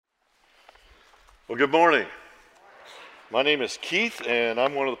Well, good morning. My name is Keith, and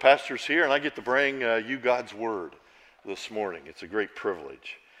I'm one of the pastors here, and I get to bring you God's Word this morning. It's a great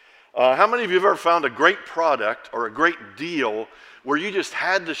privilege. How many of you have ever found a great product or a great deal where you just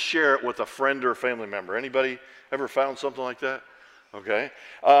had to share it with a friend or a family member? Anybody ever found something like that? Okay.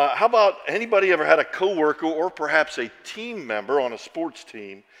 How about anybody ever had a coworker or perhaps a team member on a sports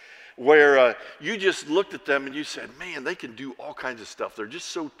team where you just looked at them and you said, man, they can do all kinds of stuff. They're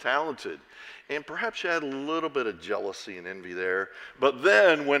just so talented. And perhaps you had a little bit of jealousy and envy there. But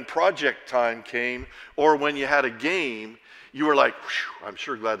then when project time came or when you had a game, you were like, I'm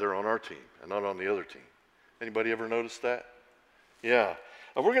sure glad they're on our team and not on the other team. Anybody ever notice that? Yeah.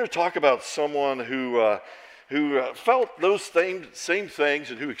 We're going to talk about someone who felt those same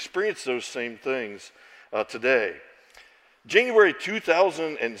things and who experienced those same things today. January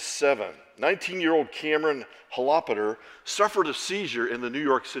 2007, 19-year-old Cameron Holopater suffered a seizure in the New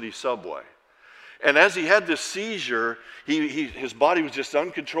York City subway. And as he had this seizure, his body was just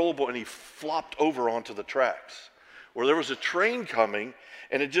uncontrollable, and he flopped over onto the tracks where there was a train coming,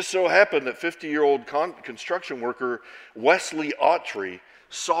 and it just so happened that 50-year-old construction worker Wesley Autry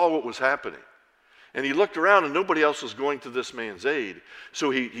saw what was happening. And he looked around, and nobody else was going to this man's aid.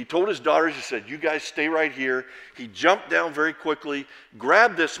 So he told his daughters, he said, you guys stay right here. He jumped down very quickly,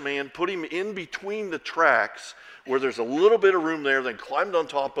 grabbed this man, put him in between the tracks where there's a little bit of room there, then climbed on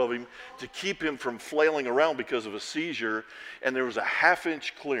top of him to keep him from flailing around because of a seizure. And there was a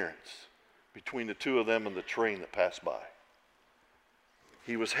half-inch clearance between the two of them and the train that passed by.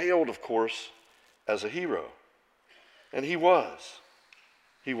 He was hailed, of course, as a hero. And he was.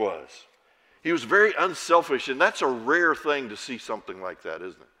 He was. He was very unselfish, and that's a rare thing to see something like that,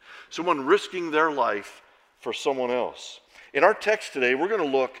 isn't it? Someone risking their life for someone else. In our text today, we're going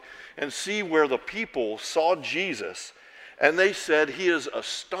to look and see where the people saw Jesus, and they said he is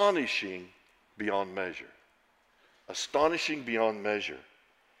astonishing beyond measure. Astonishing beyond measure.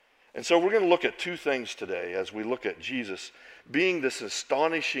 And so we're going to look at two things today as we look at Jesus being this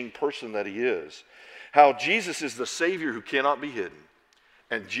astonishing person that he is. How Jesus is the Savior who cannot be hidden.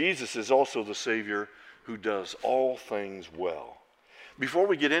 And Jesus is also the Savior who does all things well. Before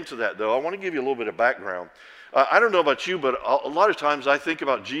we get into that, though, I want to give you a little bit of background. I don't know about you, but a lot of times I think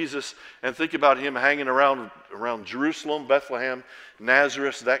about Jesus and think about him hanging around Jerusalem, Bethlehem,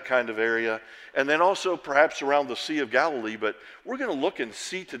 Nazareth, that kind of area, and then also perhaps around the Sea of Galilee. But we're going to look and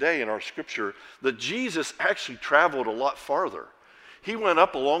see today in our scripture that Jesus actually traveled a lot farther. He went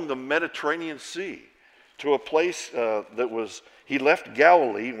up along the Mediterranean Sea to a place he left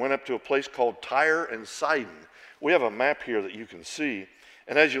Galilee, went up to a place called Tyre and Sidon. We have a map here that you can see.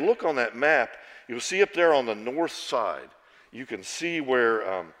 And as you look on that map, you'll see up there on the north side, you can see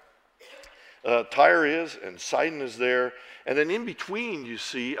where Tyre is and Sidon is there. And then in between, you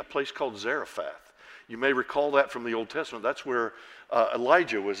see a place called Zarephath. You may recall that from the Old Testament. That's where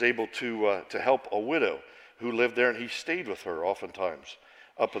Elijah was able to help a widow who lived there, and he stayed with her oftentimes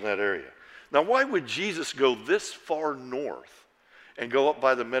up in that area. Now, why would Jesus go this far north and go up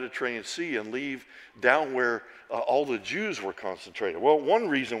by the Mediterranean Sea and leave down where all the Jews were concentrated? Well, one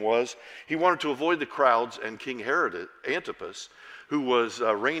reason was he wanted to avoid the crowds and King Herod Antipas, who was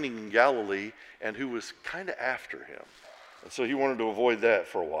reigning in Galilee and who was kind of after him. And so he wanted to avoid that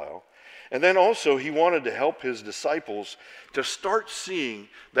for a while. And then also he wanted to help his disciples to start seeing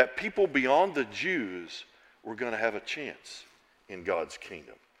that people beyond the Jews were going to have a chance in God's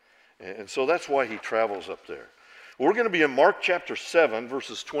kingdom. And so that's why he travels up there. We're going to be in Mark chapter 7,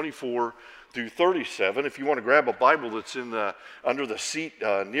 verses 24 through 37. If you want to grab a Bible that's under the seat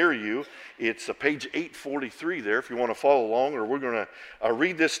near you, it's page 843 there if you want to follow along, or we're going to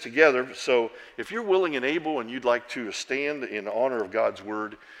read this together. So if you're willing and able and you'd like to stand in honor of God's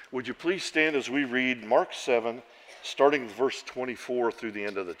word, would you please stand as we read Mark 7, starting with verse 24 through the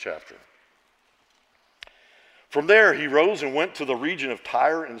end of the chapter. From there he rose and went to the region of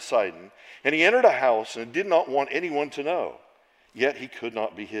Tyre and Sidon, and he entered a house and did not want anyone to know, yet he could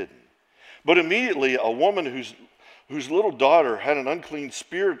not be hidden. But immediately a woman whose little daughter had an unclean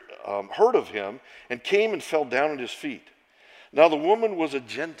spirit heard of him and came and fell down at his feet. Now the woman was a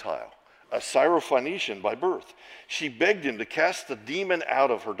Gentile, a Syrophoenician by birth. She begged him to cast the demon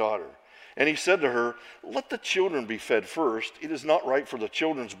out of her daughter. And he said to her, let the children be fed first. It is not right for the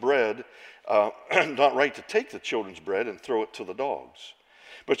children's bread, not right to take the children's bread and throw it to the dogs.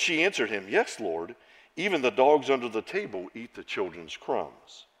 But she answered him, yes, Lord, even the dogs under the table eat the children's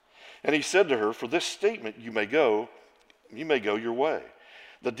crumbs. And he said to her, for this statement you may go your way.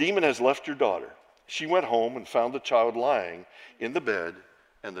 The demon has left your daughter. She went home and found the child lying in the bed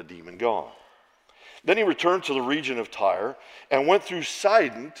and the demon gone. Then he returned to the region of Tyre and went through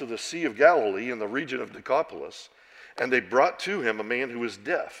Sidon to the Sea of Galilee in the region of Decapolis. And they brought to him a man who was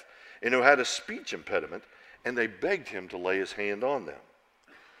deaf and who had a speech impediment, and they begged him to lay his hand on them.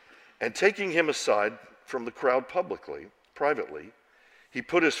 And taking him aside from the crowd privately, he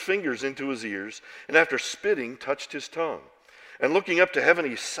put his fingers into his ears, and after spitting, touched his tongue. And looking up to heaven,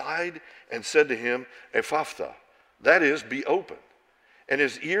 he sighed and said to him, Ephphatha, that is, be opened. And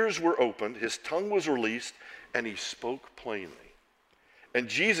his ears were opened, his tongue was released, and he spoke plainly. And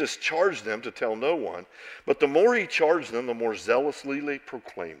Jesus charged them to tell no one, but the more he charged them, the more zealously they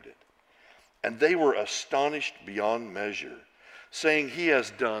proclaimed it. And they were astonished beyond measure, saying, he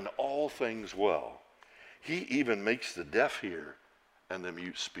has done all things well. He even makes the deaf hear and the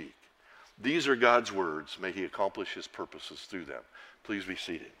mute speak. These are God's words. May he accomplish his purposes through them. Please be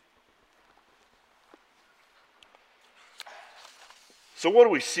seated. So what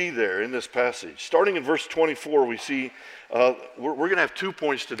do we see there in this passage? Starting in verse 24, we see, we're going to have 2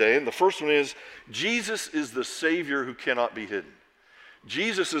 points today. And the first one is, Jesus is the Savior who cannot be hidden.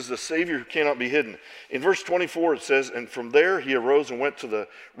 Jesus is the Savior who cannot be hidden. In verse 24 it says, and from there he arose and went to the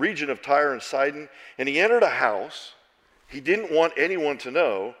region of Tyre and Sidon, and he entered a house. He didn't want anyone to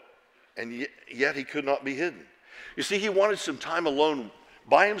know, and yet he could not be hidden. You see, he wanted some time alone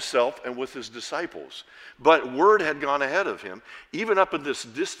by himself and with his disciples. But word had gone ahead of him. Even up in this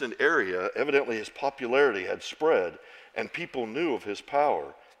distant area, evidently his popularity had spread, and people knew of his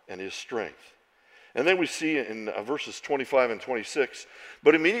power and his strength. And then we see in verses 25 and 26,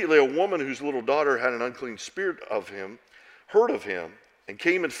 but immediately a woman whose little daughter had an unclean spirit heard of him, and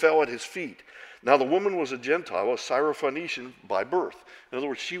came and fell at his feet. Now the woman was a Gentile, a Syrophoenician by birth. In other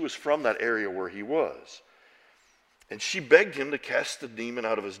words, she was from that area where he was. And she begged him to cast the demon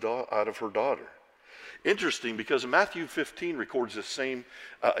out of her daughter. Interesting, because Matthew 15 records the same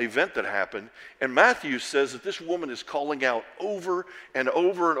event that happened. And Matthew says that this woman is calling out over and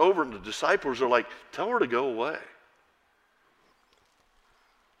over and over. And the disciples are like, tell her to go away.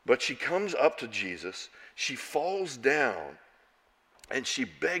 But she comes up to Jesus. She falls down and she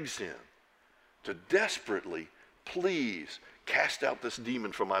begs him to desperately, please cast out this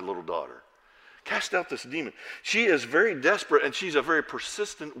demon from my little daughter. Cast out this demon. She is very desperate, and she's a very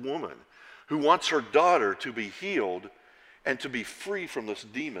persistent woman who wants her daughter to be healed and to be free from this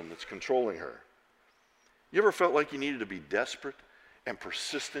demon that's controlling her. You ever felt like you needed to be desperate and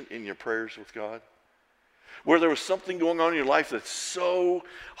persistent in your prayers with God? Where there was something going on in your life that's so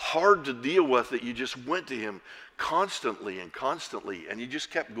hard to deal with that you just went to him constantly, and you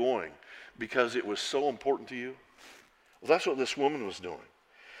just kept going because it was so important to you? Well, that's what this woman was doing.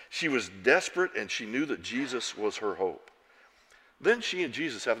 She was desperate, and she knew that Jesus was her hope. Then she and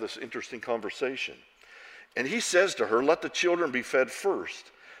Jesus have this interesting conversation. And he says to her, let the children be fed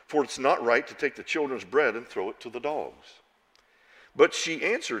first, for it's not right to take the children's bread and throw it to the dogs. But she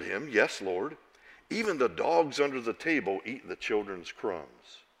answered him, yes, Lord, even the dogs under the table eat the children's crumbs.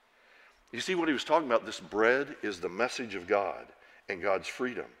 You see what he was talking about? This bread is the message of God and God's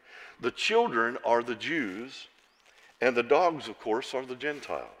freedom. The children are the Jews, and the dogs, of course, are the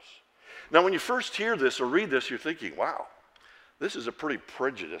Gentiles. Now, when you first hear this or read this, you're thinking, wow, this is a pretty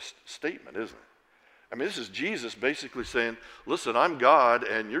prejudiced statement, isn't it? I mean, this is Jesus basically saying, listen, I'm God,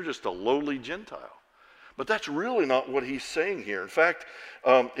 and you're just a lowly Gentile. But that's really not what he's saying here. In fact,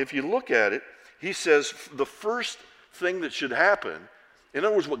 if you look at it, he says the first thing that should happen, in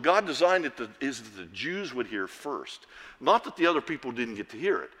other words, what God designed is that the Jews would hear first. Not that the other people didn't get to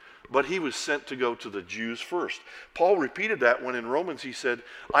hear it, but he was sent to go to the Jews first. Paul repeated that when in Romans he said,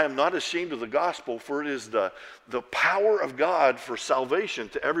 I am not ashamed of the gospel, for it is the power of God for salvation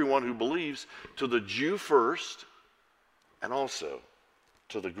to everyone who believes, to the Jew first, and also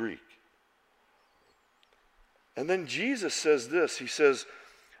to the Greek. And then Jesus says this, he says,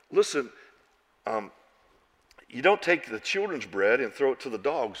 listen, you don't take the children's bread and throw it to the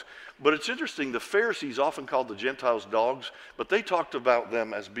dogs. But it's interesting, the Pharisees often called the Gentiles dogs, but they talked about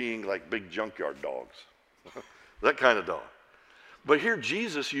them as being like big junkyard dogs. That kind of dog. But here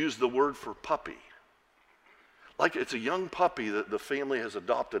Jesus used the word for puppy. Like it's a young puppy that the family has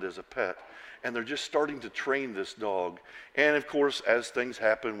adopted as a pet, and they're just starting to train this dog. And of course, as things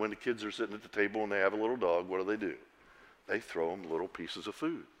happen, when the kids are sitting at the table and they have a little dog, what do? They throw them little pieces of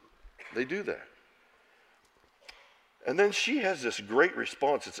food. They do that. And then she has this great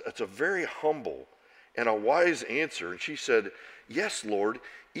response. It's a very humble and a wise answer. And she said, yes, Lord,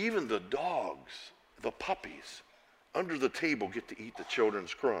 even the dogs, the puppies, under the table get to eat the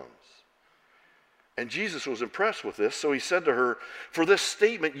children's crumbs. And Jesus was impressed with this, so he said to her, for this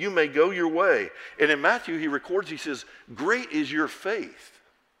statement you may go your way. And in Matthew he records, he says, great is your faith.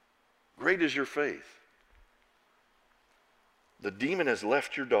 Great is your faith. The demon has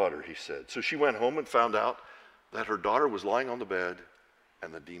left your daughter, he said. So she went home and found out that her daughter was lying on the bed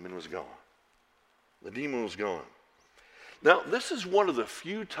and the demon was gone. The demon was gone. Now, this is one of the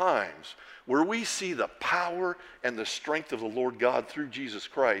few times where we see the power and the strength of the Lord God through Jesus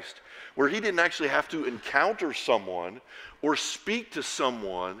Christ, where he didn't actually have to encounter someone or speak to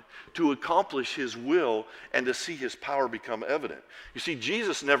someone to accomplish his will and to see his power become evident. You see,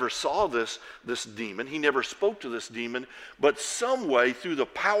 Jesus never saw this demon. He never spoke to this demon, but some way through the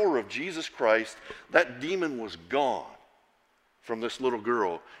power of Jesus Christ, that demon was gone from this little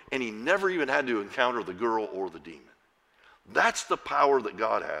girl, and he never even had to encounter the girl or the demon. That's the power that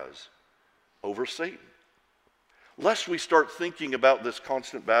God has over Satan. Lest we start thinking about this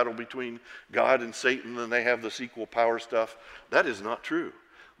constant battle between God and Satan and they have this equal power stuff, that is not true.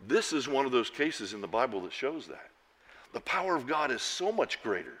 This is one of those cases in the Bible that shows that. The power of God is so much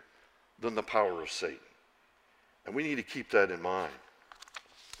greater than the power of Satan. And we need to keep that in mind.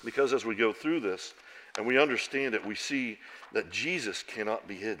 Because as we go through this and we understand it, we see that Jesus cannot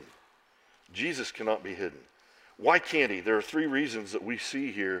be hidden. Jesus cannot be hidden. Why can't he? There are three reasons that we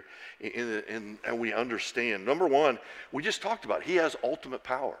see here and we understand. Number one, we just talked about it. He has ultimate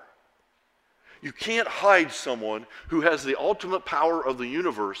power. You can't hide someone who has the ultimate power of the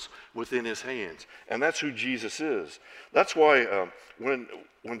universe within his hands. And that's who Jesus is. That's why when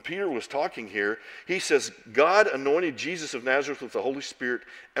Peter was talking here, he says, God anointed Jesus of Nazareth with the Holy Spirit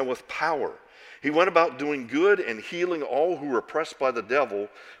and with power. He went about doing good and healing all who were oppressed by the devil,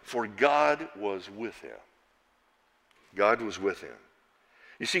 for God was with him. God was with him.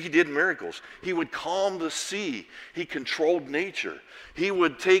 You see, he did miracles. He would calm the sea. He controlled nature. He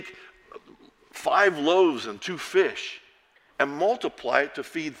would take 5 loaves and 2 fish and multiply it to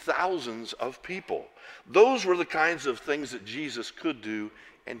feed thousands of people. Those were the kinds of things that Jesus could do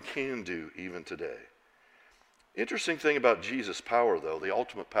and can do even today. Interesting thing about Jesus' power, though, the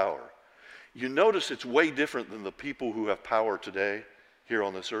ultimate power. You notice it's way different than the people who have power today here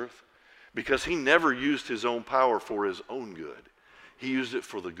on this earth. Because he never used his own power for his own good. He used it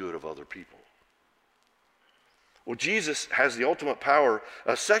for the good of other people. Well, Jesus has the ultimate power.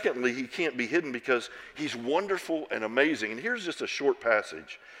 Secondly, he can't be hidden because he's wonderful and amazing. And here's just a short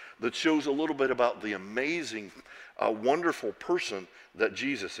passage that shows a little bit about the amazing, wonderful person that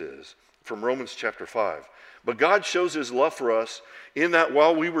Jesus is from Romans chapter 5. But God shows his love for us in that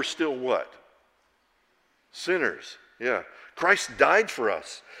while we were still what? Sinners. Yeah. Christ died for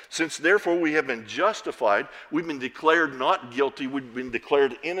us. Since therefore we have been justified, we've been declared not guilty, we've been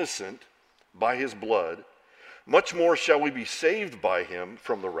declared innocent by his blood, much more shall we be saved by him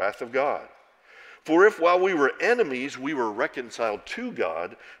from the wrath of God. For if while we were enemies we were reconciled to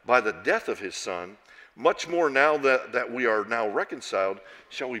God by the death of his Son, much more now that we are now reconciled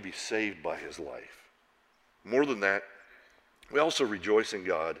shall we be saved by his life. More than that, we also rejoice in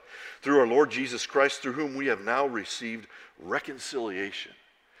God through our Lord Jesus Christ, through whom we have now received reconciliation.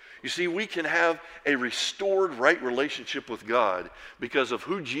 You see, we can have a restored right relationship with God because of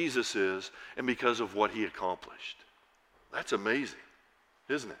who Jesus is and because of what he accomplished. That's amazing,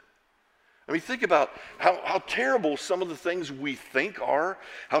 isn't it? I mean, think about how terrible some of the things we think are,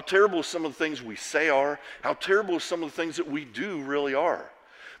 how terrible some of the things we say are, how terrible some of the things that we do really are.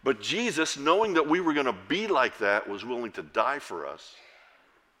 But Jesus, knowing that we were going to be like that, was willing to die for us.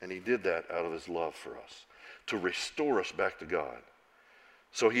 And he did that out of his love for us, to restore us back to God.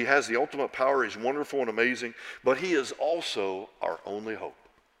 So he has the ultimate power. He's wonderful and amazing, but he is also our only hope.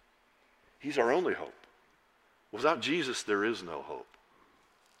 He's our only hope. Without Jesus, there is no hope.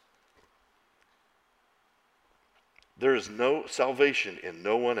 There is no salvation in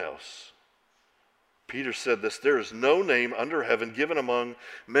no one else. Peter said this, there is no name under heaven given among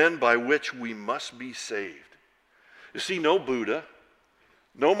men by which we must be saved. You see, no Buddha,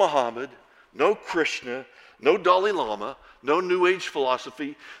 no Muhammad, no Krishna, no Dalai Lama, no New Age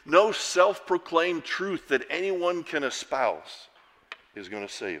philosophy, no self-proclaimed truth that anyone can espouse is going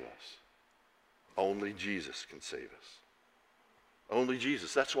to save us. Only Jesus can save us. Only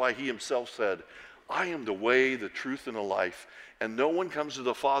Jesus. That's why he himself said, I am the way, the truth, and the life, and no one comes to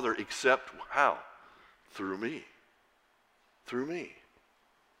the Father except how? Through me. Through me.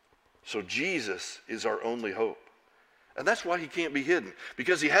 So Jesus is our only hope. And that's why he can't be hidden.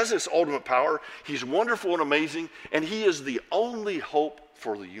 Because he has this ultimate power. He's wonderful and amazing. And he is the only hope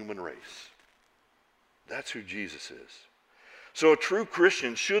for the human race. That's who Jesus is. So a true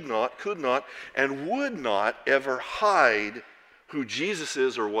Christian should not, could not, and would not ever hide who Jesus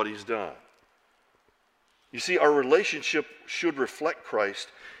is or what he's done. You see, our relationship should reflect Christ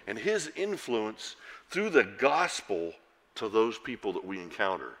and his influence through the gospel to those people that we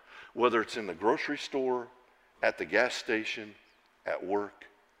encounter. whether it's in the grocery store, at the gas station, at work,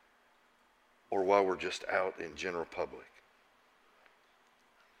 or while we're just out in general public.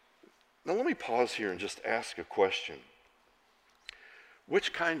 Now let me pause here and just ask a question.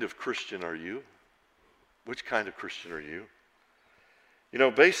 Which kind of Christian are you? Which kind of Christian are you? You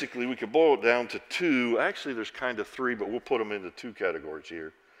know, basically we could boil it down to two. Actually, there's kind of three, but we'll put them into two categories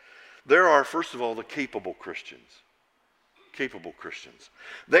here. There are, first of all, the capable Christians. Capable Christians.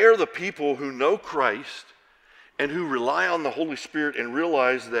 They are the people who know Christ and who rely on the Holy Spirit and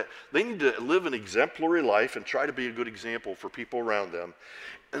realize that they need to live an exemplary life and try to be a good example for people around them.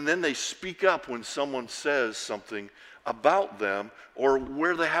 And then they speak up when someone says something about them, or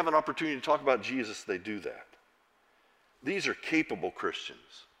where they have an opportunity to talk about Jesus, they do that. These are capable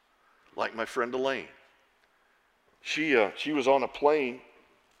Christians, like my friend Elaine. She was on a plane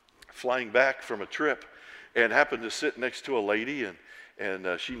flying back from a trip and happened to sit next to a lady,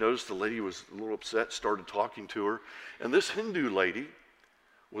 and she noticed the lady was a little upset, started talking to her. And this Hindu lady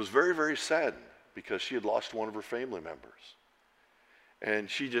was very, very saddened because she had lost one of her family members. And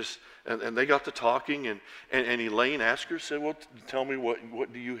she just, and they got to talking, and Elaine asked her, said, well, tell me,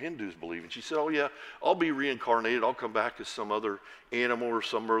 what do you Hindus believe? And she said, oh yeah, I'll be reincarnated. I'll come back as some other animal or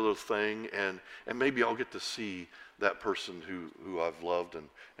some other thing, and maybe I'll get to see that person who I've loved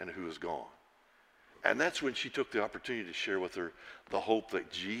and who is gone. And that's when she took the opportunity to share with her the hope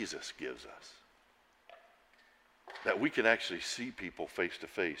that Jesus gives us. That we can actually see people face to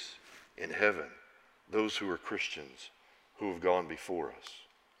face in heaven, those who are Christians who have gone before us.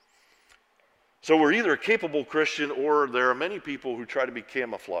 So we're either a capable Christian, or there are many people who try to be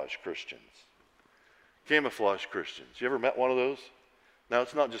camouflage Christians. Camouflage Christians. You ever met one of those? Now,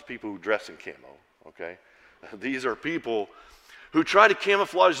 it's not just people who dress in camo, okay? These are people who try to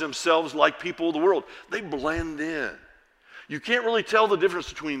camouflage themselves like people of the world. They blend in. You can't really tell the difference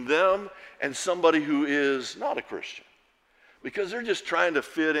between them and somebody who is not a Christian, because they're just trying to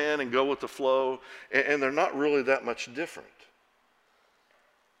fit in and go with the flow, and they're not really that much different.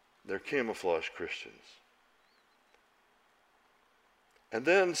 They're camouflage Christians. And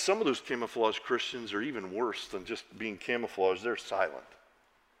then some of those camouflage Christians are even worse than just being camouflaged. They're silent.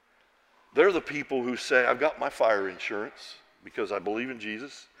 They're the people who say, I've got my fire insurance because I believe in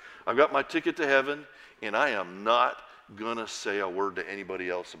Jesus. I've got my ticket to heaven, and I am not going to say a word to anybody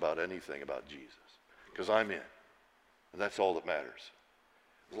else about anything about Jesus, because I'm in. And that's all that matters.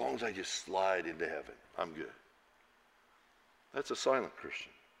 As long as I just slide into heaven, I'm good. That's a silent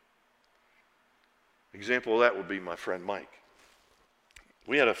Christian. Example of that would be my friend Mike.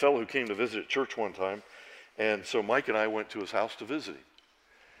 We had a fellow who came to visit at church one time, and so Mike and I went to his house to visit him.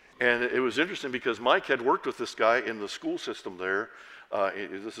 And it was interesting because Mike had worked with this guy in the school system there.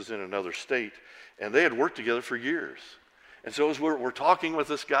 This is in another state, and they had worked together for years. And so as we're talking with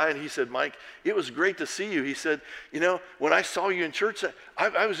this guy, and he said, Mike, it was great to see you. He said, you know, when I saw you in church,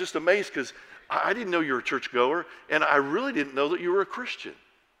 I was just amazed because I didn't know you were a churchgoer, and I really didn't know that you were a Christian.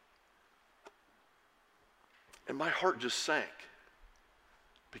 And my heart just sank,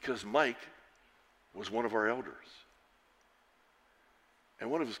 because Mike was one of our elders. And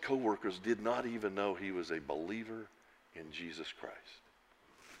one of his co-workers did not even know he was a believer in Jesus Christ.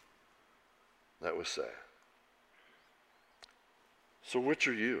 That was sad. So which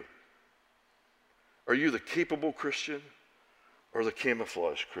are you? Are you the capable Christian or the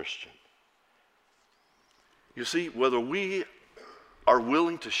camouflage Christian? You see, whether we are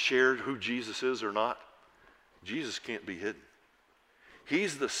willing to share who Jesus is or not, Jesus can't be hidden.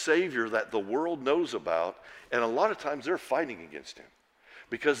 He's the Savior that the world knows about, and a lot of times they're fighting against him,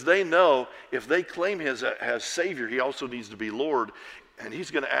 because they know if they claim him as Savior, he also needs to be Lord, and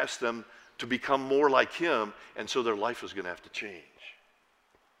he's going to ask them to become more like him, and so their life is going to have to change.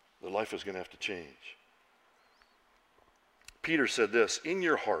 Their life is going to have to change. Peter said this, in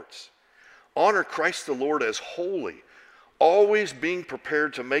your hearts, honor Christ the Lord as holy, always being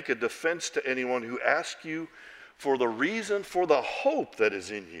prepared to make a defense to anyone who asks you for the reason for the hope that is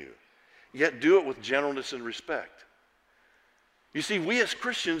in you, yet do it with gentleness and respect. You see, we as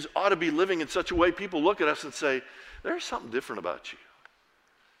Christians ought to be living in such a way people look at us and say, there's something different about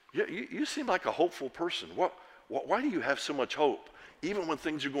you. You seem like a hopeful person. Why do you have so much hope, even when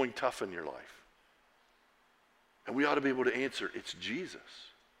things are going tough in your life? And we ought to be able to answer, it's Jesus,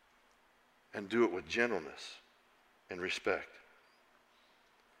 and do it with gentleness and respect.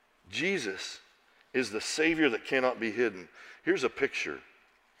 Jesus is the Savior that cannot be hidden. Here's a picture.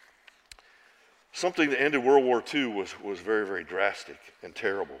 Something that ended World War II was very, very drastic and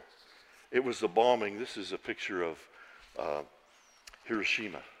terrible. It was the bombing. This is a picture of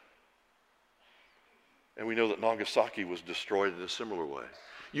Hiroshima. And we know that Nagasaki was destroyed in a similar way.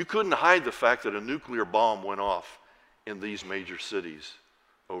 You couldn't hide the fact that a nuclear bomb went off in these major cities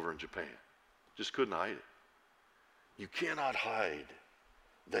over in Japan. Just couldn't hide it. You cannot hide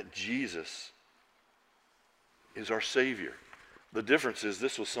that Jesus is our Savior. The difference is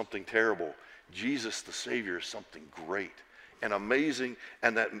this was something terrible. Jesus, the Savior, is something great and amazing,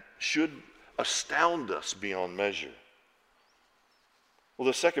 and that should astound us beyond measure. Well,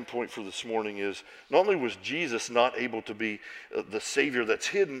 the second point for this morning is not only was Jesus not able to be the Savior that's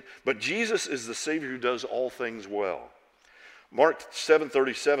hidden, but Jesus is the Savior who does all things well. Mark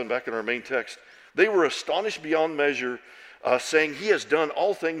 7:37, back in our main text, they were astonished beyond measure, saying, he has done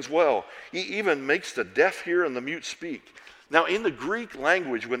all things well. He even makes the deaf hear and the mute speak. Now, in the Greek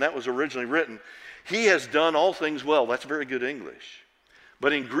language, when that was originally written, he has done all things well. That's very good English.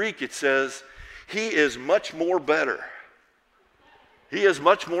 But in Greek, it says, he is much more better. He is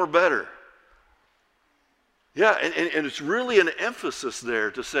much more better. Yeah, and it's really an emphasis there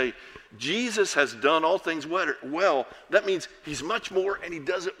to say, Jesus has done all things well. That means he's much more, and he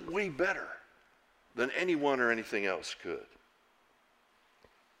does it way better than anyone or anything else could.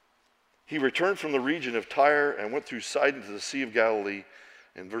 He returned from the region of Tyre and went through Sidon to the Sea of Galilee,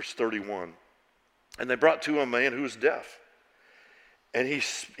 in verse 31. And they brought to him a man who was deaf. And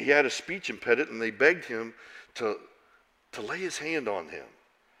he had a speech impediment, and they begged him to lay his hand on him.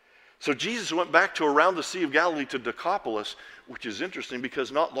 So Jesus went back to around the Sea of Galilee to Decapolis, which is interesting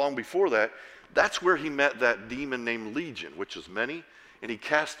because not long before that, that's where he met that demon named Legion, which is many. And he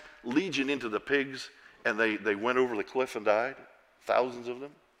cast Legion into the pigs, and they went over the cliff and died, thousands of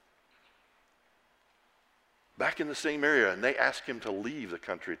them. Back in the same area, and they asked him to leave the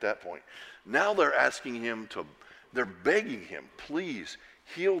country at that point. Now they're they're begging him, please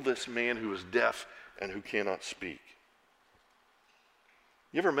heal this man who is deaf and who cannot speak.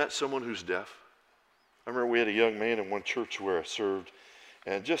 You ever met someone who's deaf? I remember we had a young man in one church where I served,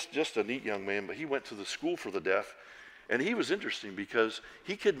 and just a neat young man, but he went to the school for the deaf, and he was interesting because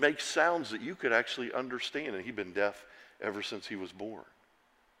he could make sounds that you could actually understand, and he'd been deaf ever since he was born.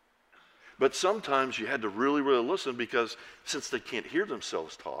 But sometimes you had to really, really listen because since they can't hear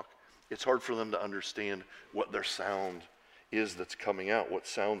themselves talk, it's hard for them to understand what their sound is that's coming out, what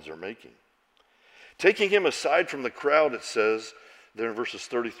sounds they're making. Taking him aside from the crowd, it says, there in verses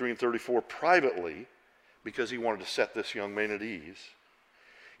 33 and 34, privately, because he wanted to set this young man at ease,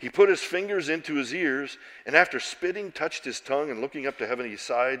 he put his fingers into his ears, and after spitting, touched his tongue, and looking up to heaven, he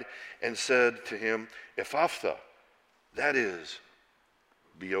sighed and said to him, Ephphatha, that is,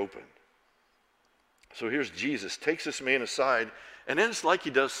 be opened. So here's Jesus, takes this man aside, and then it's like he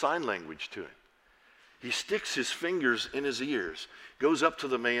does sign language to him. He sticks his fingers in his ears, goes up to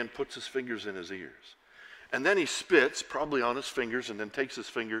the man, puts his fingers in his ears. And then he spits, probably on his fingers, and then takes his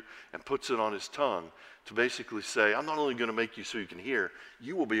finger and puts it on his tongue to basically say, I'm not only going to make you so you can hear,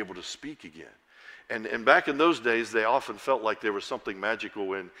 you will be able to speak again. And back in those days, they often felt like there was something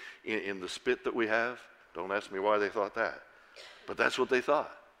magical in the spit that we have. Don't ask me why they thought that. But that's what they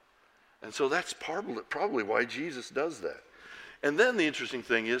thought. And so that's probably why Jesus does that. And then the interesting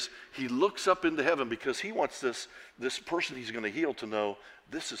thing is, he looks up into heaven because he wants this person he's going to heal to know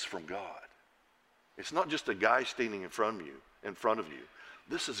this is from God. It's not just a guy standing in front of you.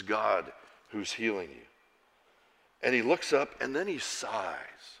 This is God who's healing you. And he looks up and then he sighs.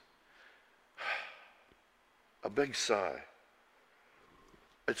 A big sigh.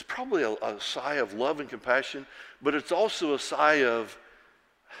 It's probably a sigh of love and compassion, but it's also a sigh of,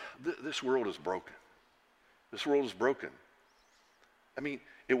 this world is broken. This world is broken. I mean,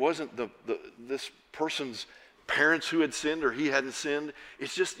 it wasn't this person's parents who had sinned or he hadn't sinned.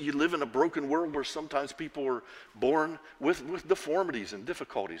 It's just you live in a broken world where sometimes people are born with deformities and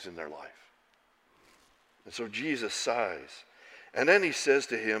difficulties in their life. And so Jesus sighs. And then he says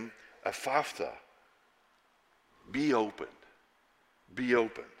to him, Ephphatha, be opened. Be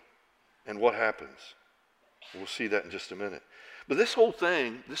opened. And what happens? We'll see that in just a minute. But this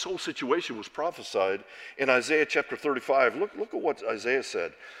whole situation was prophesied in Isaiah chapter 35. Look at what Isaiah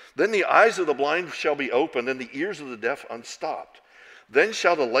said. Then the eyes of the blind shall be opened, and the ears of the deaf unstopped. Then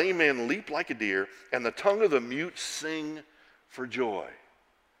shall the lame man leap like a deer, and the tongue of the mute sing for joy.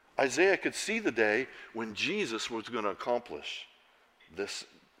 Isaiah could see the day when Jesus was going to accomplish this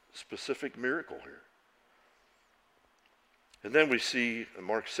specific miracle here. And then we see in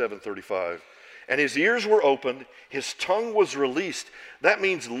Mark 7:35, and his ears were opened, his tongue was released. That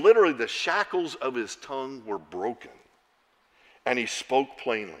means literally the shackles of his tongue were broken. And he spoke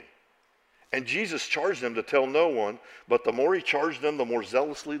plainly. And Jesus charged them to tell no one, but the more he charged them, the more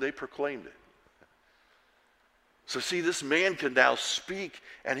zealously they proclaimed it. So see, this man could now speak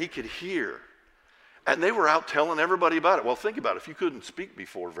and he could hear. And they were out telling everybody about it. Well, think about it. If you couldn't speak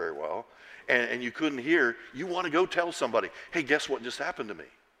before very well and you couldn't hear, you want to go tell somebody, hey, guess what just happened to me?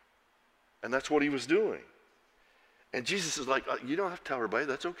 And that's what he was doing. And Jesus is like, you don't have to tell everybody,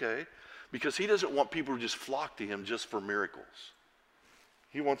 that's okay. Because he doesn't want people to just flock to him just for miracles.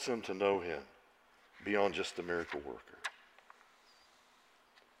 He wants them to know him beyond just the miracle worker.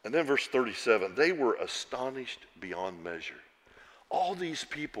 And then verse 37, they were astonished beyond measure. All these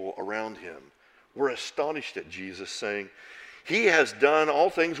people around him were astonished at Jesus, saying, he has done all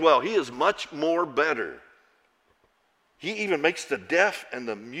things well. He is much more better. He even makes the deaf and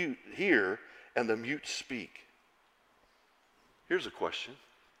the mute hear and the mute speak. Here's a question.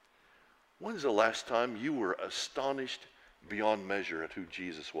 When's the last time you were astonished beyond measure at who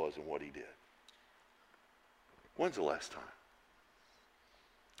Jesus was and what he did? When's the last time?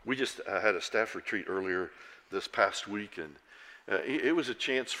 We just had a staff retreat earlier this past week, and it was a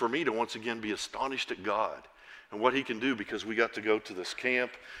chance for me to once again be astonished at God and what he can do, because we got to go to this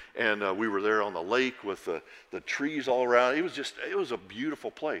camp, and we were there on the lake with the trees all around. It was a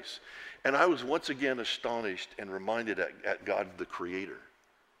beautiful place. And I was once again astonished and reminded at God the Creator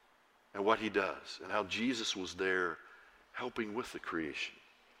and what he does, and how Jesus was there helping with the creation,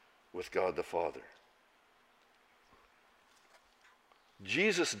 with God the Father.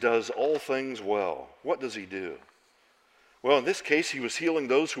 Jesus does all things well. What does he do? Well, in this case, he was healing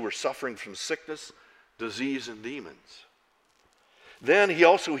those who were suffering from sickness, disease, and demons. Then he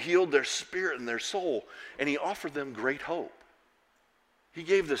also healed their spirit and their soul, and he offered them great hope. He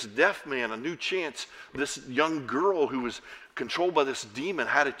gave this deaf man a new chance. This young girl who was controlled by this demon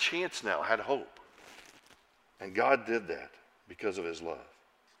had a chance now, had hope. And God did that because of his love.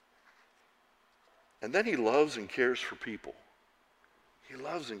 And then he loves and cares for people. He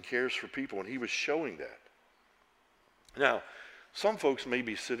loves and cares for people, and he was showing that. Now, some folks may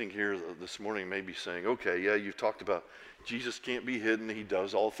be sitting here this morning, may be saying, okay, yeah, you've talked about Jesus can't be hidden. He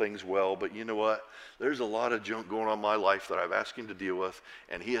does all things well. But you know what? There's a lot of junk going on in my life that I've asked him to deal with,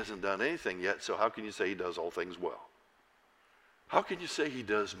 and he hasn't done anything yet. So how can you say he does all things well? How can you say he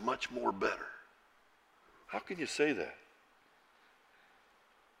does much more better? How can you say that?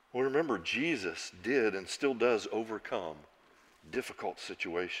 Well, remember, Jesus did and still does overcome difficult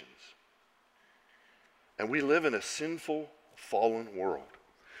situations. And we live in a sinful, fallen world.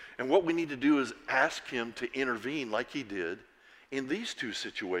 And what we need to do is ask him to intervene like he did in these two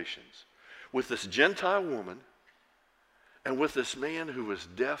situations, with this Gentile woman and with this man who was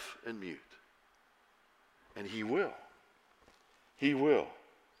deaf and mute. And he will. He will.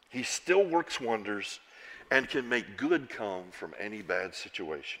 He still works wonders and can make good come from any bad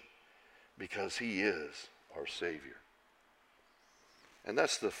situation, because he is our Savior. And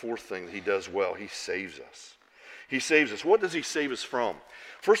that's the fourth thing that he does well. He saves us. He saves us. What does he save us from?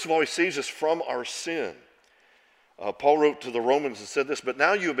 First of all, he saves us from our sin. Paul wrote to the Romans and said this, but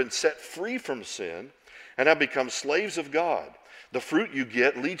now you have been set free from sin and have become slaves of God. The fruit you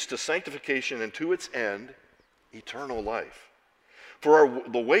get leads to sanctification, and to its end, eternal life. For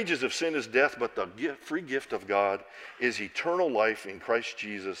the wages of sin is death, but the free gift of God is eternal life in Christ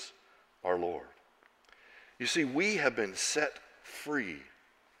Jesus our Lord. You see, we have been set free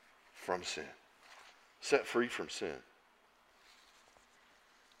from sin. Set free from sin.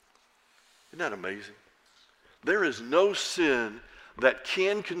 Isn't that amazing? There is no sin that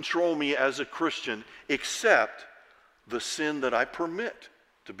can control me as a Christian except the sin that I permit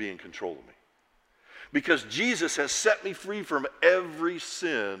to be in control of me. Because Jesus has set me free from every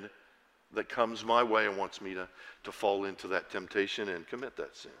sin that comes my way and wants me to fall into that temptation and commit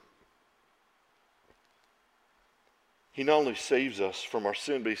that sin. He not only saves us from our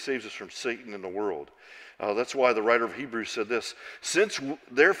sin, but he saves us from Satan and the world. That's why the writer of Hebrews said this, since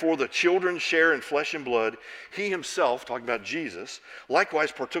therefore the children share in flesh and blood, he himself, talking about Jesus,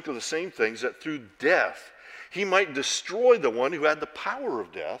 likewise partook of the same things, that through death he might destroy the one who had the power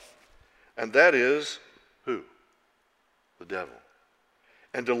of death, and that is who? The devil.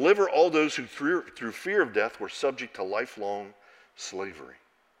 And deliver all those who through fear of death were subject to lifelong slavery.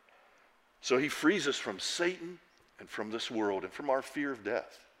 So he frees us from Satan and from this world and from our fear of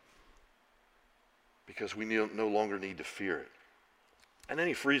death, because we no longer need to fear it. And then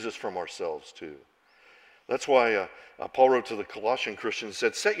he frees us from ourselves too. That's why Paul wrote to the Colossian Christians,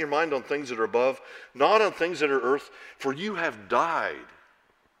 said, set your mind on things that are above, not on things that are earth, for you have died,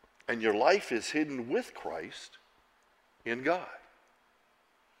 and your life is hidden with Christ in God.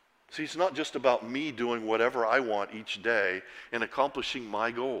 See, it's not just about me doing whatever I want each day and accomplishing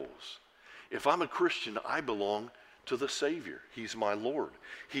my goals. If I'm a Christian, I belong to the Savior. He's my Lord.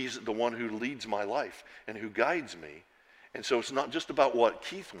 He's the one who leads my life and who guides me. And so it's not just about what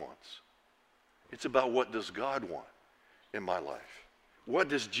Keith wants. It's about what does God want in my life? What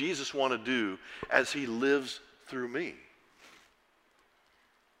does Jesus want to do as he lives through me?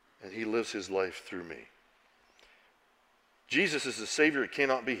 And he lives his life through me. Jesus is the Savior that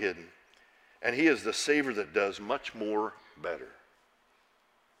cannot be hidden, and he is the Savior that does much more better.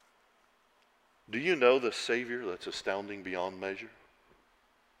 Do you know the Savior that's astounding beyond measure?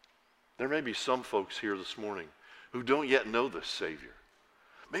 There may be some folks here this morning who don't yet know this Savior.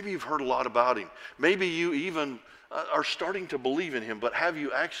 Maybe you've heard a lot about him. Maybe you even are starting to believe in him, but have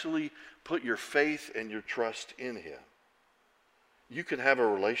you actually put your faith and your trust in him? You can have a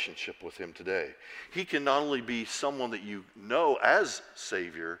relationship with him today. He can not only be someone that you know as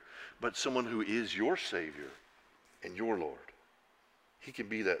Savior, but someone who is your Savior and your Lord. He can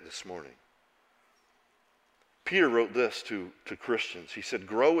be that this morning. Peter wrote this to Christians. He said,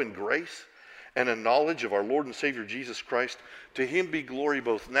 grow in grace and in knowledge of our Lord and Savior Jesus Christ. To him be glory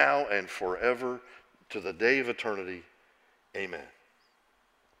both now and forever, to the day of eternity. Amen.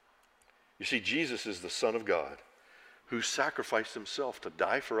 You see, Jesus is the Son of God who sacrificed himself to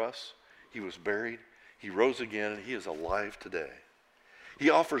die for us. He was buried, he rose again, and he is alive today. He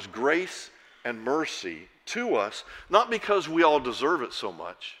offers grace and mercy to us, not because we all deserve it so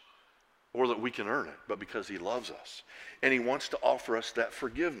much or that we can earn it, but because he loves us. And he wants to offer us that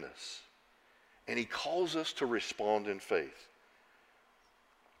forgiveness. And he calls us to respond in faith.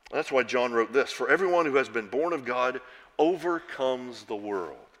 That's why John wrote this, for everyone who has been born of God overcomes the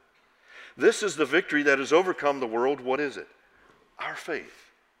world. This is the victory that has overcome the world. What is it? Our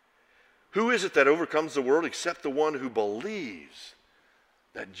faith. Who is it that overcomes the world except the one who believes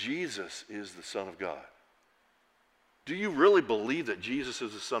that Jesus is the Son of God? Do you really believe that Jesus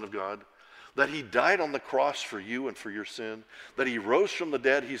is the Son of God? That he died on the cross for you and for your sin? That he rose from the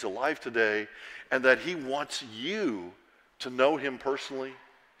dead, he's alive today, and that he wants you to know him personally?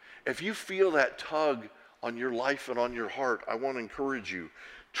 If you feel that tug on your life and on your heart, I want to encourage you.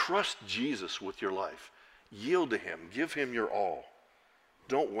 Trust Jesus with your life. Yield to him. Give him your all.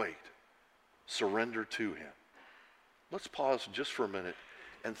 Don't wait. Surrender to him. Let's pause just for a minute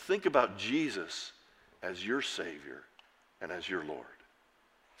and think about Jesus as your Savior and as your Lord.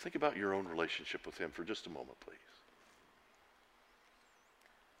 Think about your own relationship with him for just a moment, please.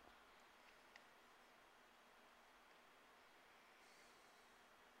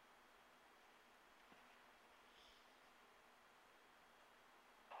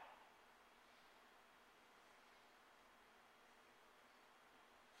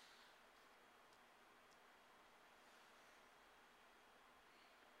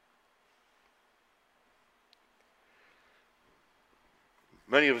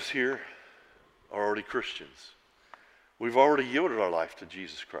 Many of us here are already Christians. We've already yielded our life to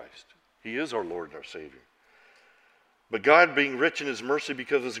Jesus Christ. He is our Lord and our Savior. But God, being rich in his mercy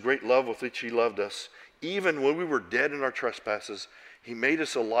because of his great love with which he loved us, even when we were dead in our trespasses, he made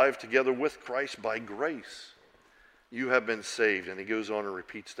us alive together with Christ. By grace you have been saved. And he goes on and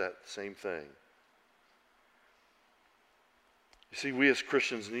repeats that same thing. You see, we as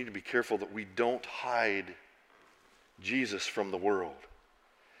Christians need to be careful that we don't hide Jesus from the world.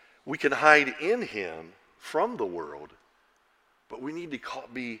 We can hide in him from the world, but we need to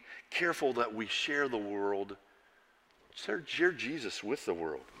be careful that we share the world, share Jesus with the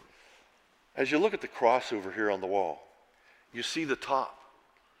world. As you look at the cross over here on the wall, you see the top.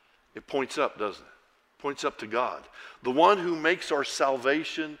 It points up, doesn't it? Points up to God, the one who makes our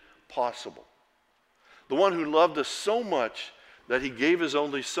salvation possible, the one who loved us so much that he gave his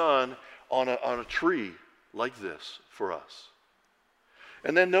only son on a tree like this for us.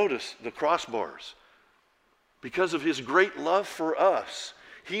 And then notice the crossbars. Because of his great love for us,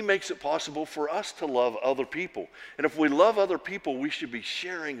 he makes it possible for us to love other people. And if we love other people, we should be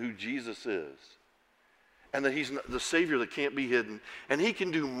sharing who Jesus is. And that he's the Savior that can't be hidden. And he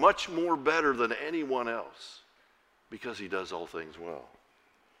can do much more better than anyone else because he does all things well.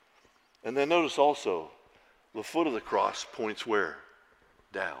 And then notice also, the foot of the cross points where?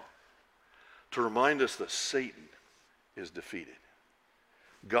 Down. To remind us that Satan is defeated.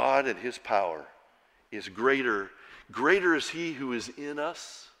 God and his power is greater. Greater is he who is in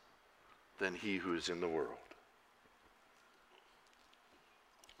us than he who is in the world.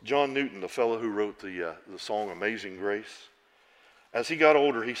 John Newton, the fellow who wrote the song Amazing Grace, as he got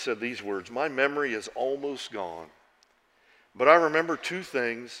older, he said these words, my memory is almost gone, but I remember two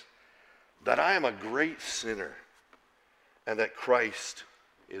things, that I am a great sinner and that Christ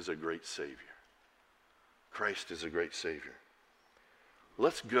is a great Savior. Christ is a great Savior.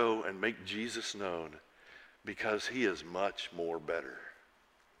 Let's go and make Jesus known because he is much more better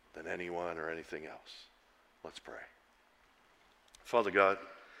than anyone or anything else. Let's pray. Father God,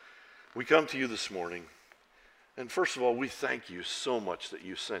 We come to you this morning, and first of all, we thank you so much that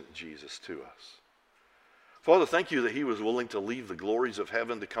you sent Jesus to us. Father, thank you that he was willing to leave the glories of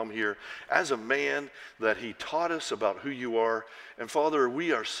heaven to come here as a man, that he taught us about who you are. And Father,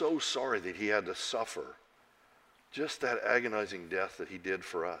 we are so sorry that he had to suffer just that agonizing death that he did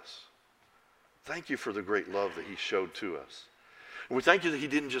for us. Thank you for the great love that he showed to us. And we thank you that he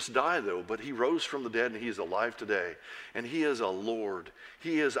didn't just die, though, but he rose from the dead and he is alive today. And he is a Lord.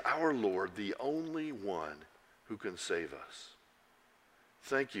 He is our Lord, the only one who can save us.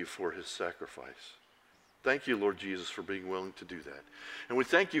 Thank you for his sacrifice. Thank you, Lord Jesus, for being willing to do that. And we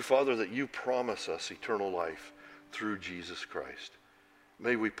thank you, Father, that you promise us eternal life through Jesus Christ.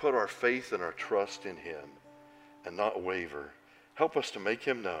 May we put our faith and our trust in him and not waver. Help us to make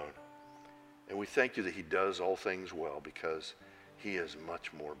him known. And we thank you that he does all things well because he is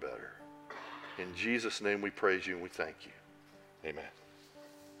much more better. In Jesus' name we praise you and we thank you. Amen.